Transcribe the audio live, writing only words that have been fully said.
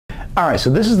All right, so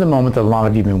this is the moment that a lot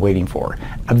of you have been waiting for.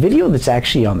 A video that's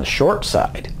actually on the short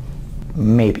side.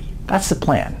 Maybe. That's the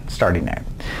plan, starting now.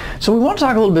 So we want to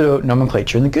talk a little bit about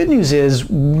nomenclature, and the good news is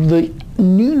the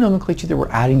new nomenclature that we're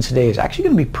adding today is actually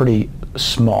going to be pretty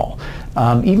small.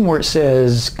 Even where it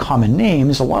says common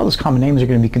names, a lot of those common names are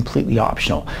going to be completely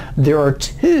optional. There are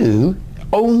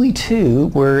only two,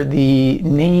 where the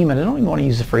name, and I don't even want to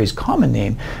use the phrase common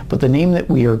name, but the name that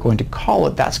we are going to call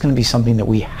it, that's going to be something that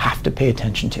we have to pay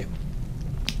attention to.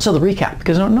 So the recap,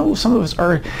 because I know some of us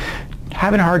are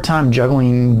having a hard time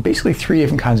juggling basically three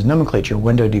different kinds of nomenclature.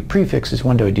 When do I do prefixes?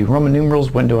 When do I do Roman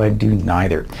numerals? When do I do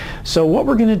neither? So what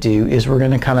we're going to do is we're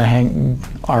going to kind of hang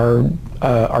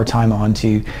our time on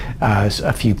to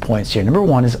a few points here. Number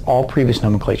one is all previous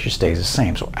nomenclature stays the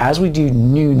same. So as we do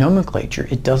new nomenclature,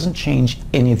 it doesn't change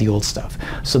any of the old stuff.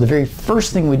 So the very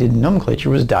first thing we did in nomenclature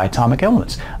was diatomic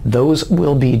elements. Those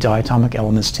will be diatomic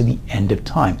elements to the end of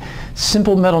time.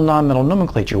 Simple metal, non-metal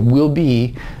nomenclature will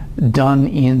be done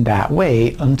in that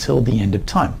way until the end of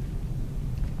time.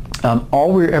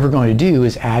 All we're ever going to do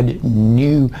is add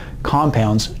new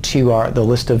compounds to the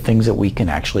list of things that we can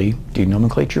actually do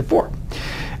nomenclature for.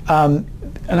 And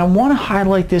I want to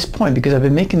highlight this point because I've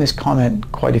been making this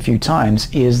comment quite a few times,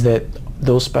 is that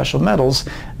those special metals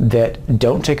that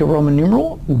don't take a Roman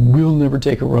numeral will never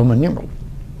take a Roman numeral.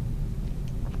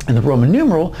 And the Roman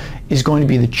numeral is going to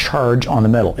be the charge on the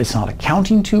metal. It's not a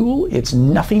counting tool, it's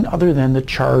nothing other than the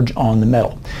charge on the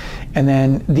metal. And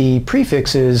then the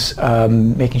prefixes,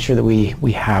 making sure that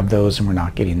we have those and we're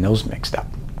not getting those mixed up.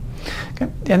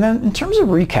 Okay. And then in terms of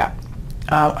recap,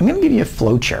 I'm going to give you a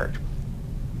flow chart.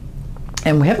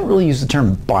 And we haven't really used the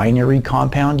term binary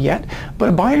compound yet, but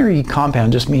a binary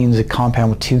compound just means a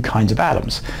compound with two kinds of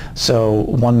atoms. So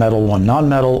one metal, one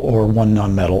nonmetal, or one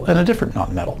nonmetal and a different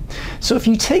nonmetal. So if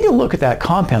you take a look at that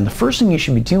compound, the first thing you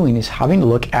should be doing is having to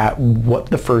look at what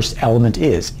the first element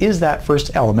is. Is that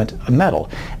first element a metal?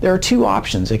 There are two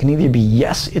options. It can either be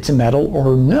yes, it's a metal,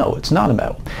 or no, it's not a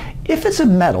metal. If it's a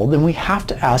metal, then we have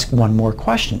to ask one more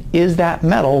question. Is that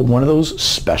metal one of those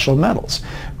special metals?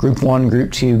 Group 1,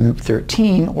 Group 2, Group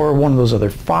 13, or one of those other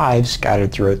 5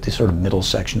 scattered throughout the sort of middle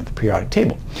section of the periodic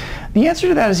table? The answer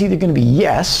to that is either going to be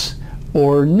yes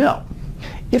or no.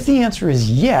 If the answer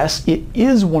is yes, it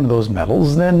is one of those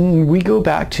metals, then we go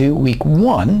back to week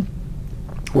 1,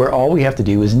 where all we have to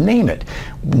do is name it.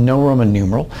 No Roman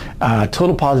numeral.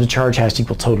 Total positive charge has to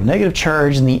equal total negative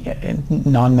charge, and the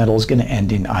nonmetal is going to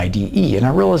end in IDE. And I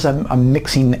realize I'm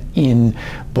mixing in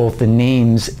both the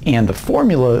names and the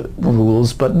formula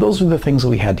rules, but those are the things that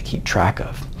we had to keep track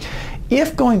of.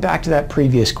 If, going back to that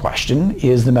previous question,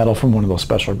 is the metal from one of those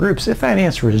special groups, if that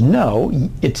answer is no,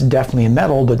 it's definitely a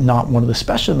metal but not one of the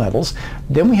special metals,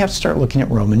 then we have to start looking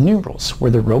at Roman numerals, where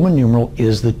the Roman numeral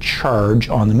is the charge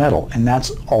on the metal, and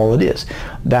that's all it is.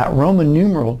 That Roman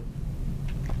numeral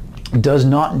does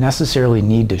not necessarily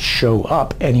need to show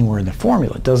up anywhere in the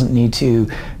formula. It doesn't need to,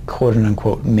 quote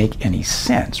unquote, make any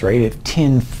sense, right? If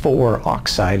tin 4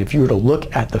 oxide, if you were to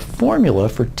look at the formula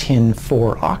for tin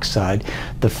 4 oxide,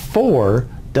 the 4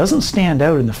 doesn't stand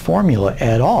out in the formula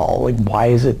at all. Like, why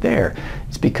is it there?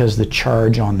 It's because the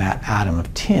charge on that atom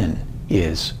of tin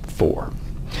is 4.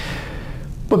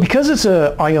 But because it's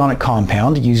an ionic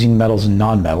compound using metals and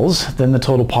nonmetals, then the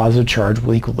total positive charge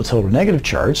will equal the total negative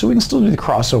charge, so we can still do the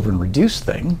crossover and reduce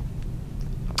thing.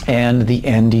 And the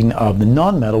ending of the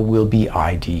nonmetal will be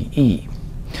IDE.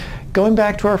 Going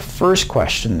back to our first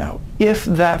question though, if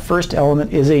that first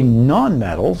element is a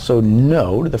nonmetal, so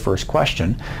no to the first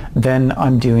question, then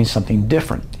I'm doing something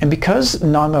different. And because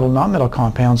nonmetal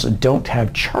compounds don't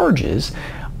have charges,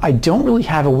 I don't really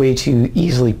have a way to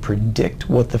easily predict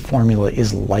what the formula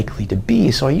is likely to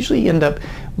be, so I usually end up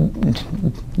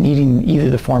needing either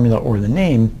the formula or the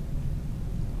name.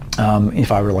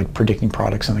 If I were like predicting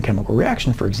products in a chemical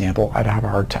reaction, for example, I'd have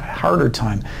a harder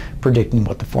time predicting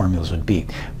what the formulas would be.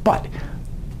 But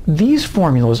these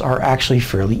formulas are actually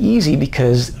fairly easy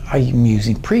because I'm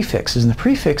using prefixes, and the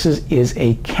prefixes is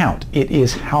a count. It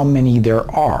is how many there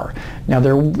are. Now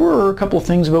there were a couple of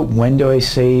things about when do I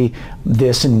say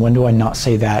this and when do I not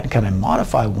say that, and kind of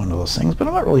modify one of those things, but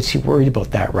I'm not really too worried about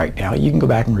that right now. You can go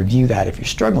back and review that if you're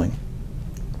struggling.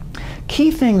 Key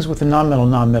things with a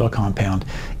nonmetal compound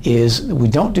is we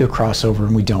don't do a crossover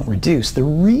and we don't reduce. The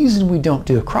reason we don't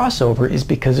do a crossover is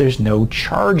because there's no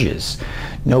charges.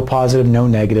 No positive, no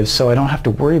negative, so I don't have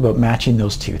to worry about matching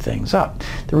those two things up.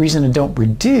 The reason I don't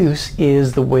reduce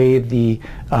is the way the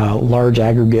large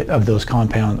aggregate of those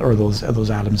compounds or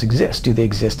those atoms exist. Do they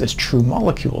exist as true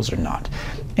molecules or not?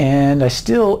 And I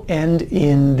still end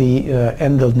in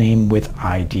the name with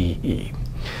IDE.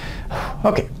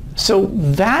 Okay. So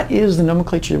that is the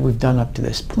nomenclature that we've done up to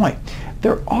this point.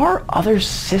 There are other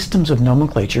systems of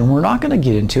nomenclature, and we're not going to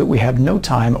get into it. We have no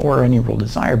time or any real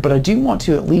desire, but I do want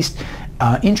to at least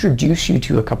introduce you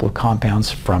to a couple of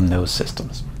compounds from those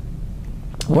systems.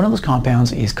 One of those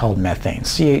compounds is called methane,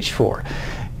 CH4.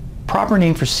 Proper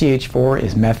name for CH4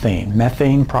 is methane.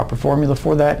 Methane, proper formula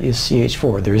for that is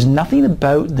CH4. There's nothing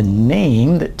about the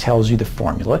name that tells you the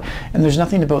formula, and there's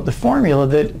nothing about the formula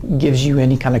that gives you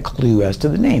any kind of clue as to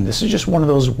the name. This is just one of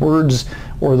those words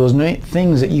or those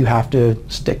things that you have to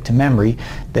stick to memory,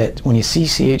 that when you see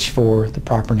CH4, the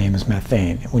proper name is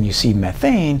methane. When you see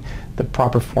methane, the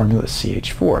proper formula is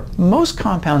CH4. Most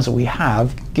compounds that we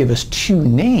have give us two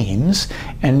names,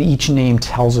 and each name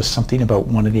tells us something about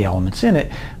one of the elements in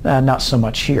it, not so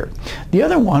much here. The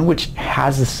other one, which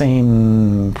has the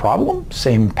same problem,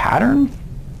 same pattern,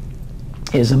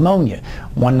 is ammonia.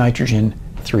 1 nitrogen,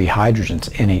 3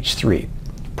 hydrogens, NH3.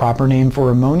 Proper name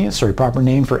for proper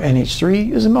name for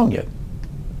NH3 is ammonia.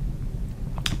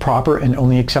 Proper and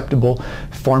only acceptable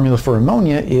formula for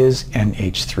ammonia is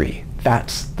NH3.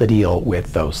 That's the deal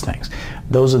with those things.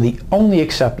 Those are the only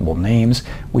acceptable names.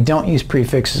 We don't use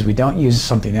prefixes, we don't use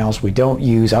something else, we don't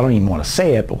use, I don't even want to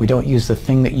say it, but we don't use the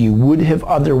thing that you would have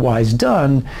otherwise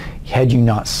done had you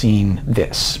not seen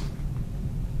this.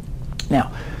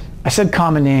 Now, I said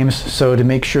common names, so to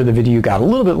make sure the video got a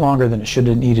little bit longer than it should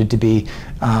have needed to be,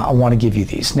 I want to give you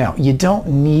these. Now, you don't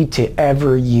need to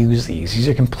ever use these. These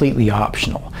are completely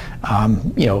optional.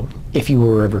 You know, if you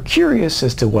were ever curious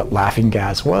as to what laughing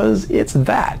gas was, it's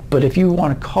that. But if you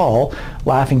want to call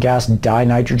laughing gas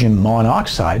dinitrogen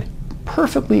monoxide,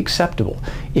 perfectly acceptable.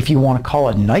 If you want to call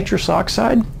it nitrous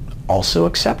oxide, also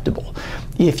acceptable.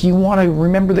 If you want to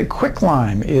remember that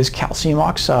quicklime is calcium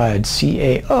oxide,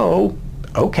 CaO,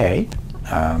 okay,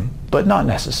 but not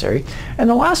necessary. And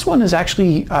the last one is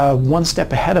actually one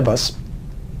step ahead of us,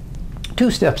 2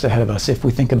 steps ahead of us if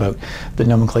we think about the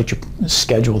nomenclature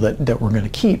schedule that we're going to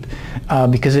keep,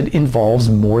 because it involves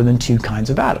more than 2 kinds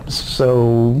of atoms.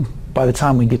 So by the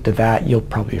time we get to that, you'll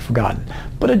probably have forgotten.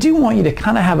 But I do want you to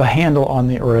kind of have a handle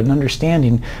on or an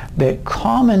understanding that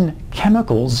common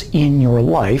chemicals in your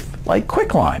life, like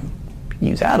quicklime,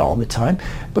 use that all the time,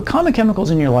 but common chemicals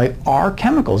in your life are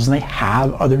chemicals and they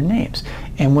have other names.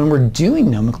 And when we're doing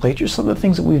nomenclature, some of the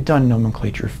things that we've done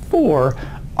nomenclature for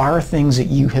are things that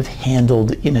you have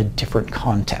handled in a different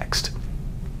context.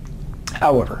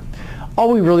 However,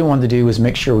 all we really wanted to do is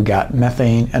make sure we got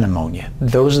methane and ammonia.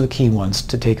 Those are the key ones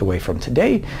to take away from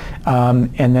today.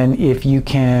 And then if you're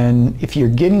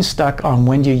getting stuck on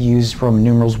when do you use Roman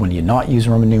numerals, when do you not use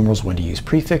Roman numerals, when do you use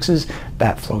prefixes,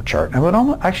 that flow chart. I would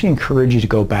actually encourage you to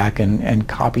go back and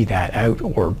copy that out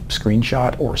or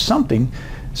screenshot or something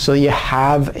so you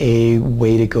have a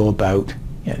way to go about,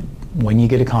 you know, when you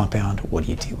get a compound, what do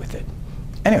you do with it?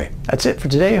 Anyway, that's it for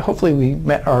today. Hopefully we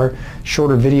met our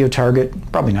shorter video target.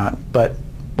 Probably not, but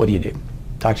what do you do?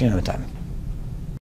 Talk to you another time.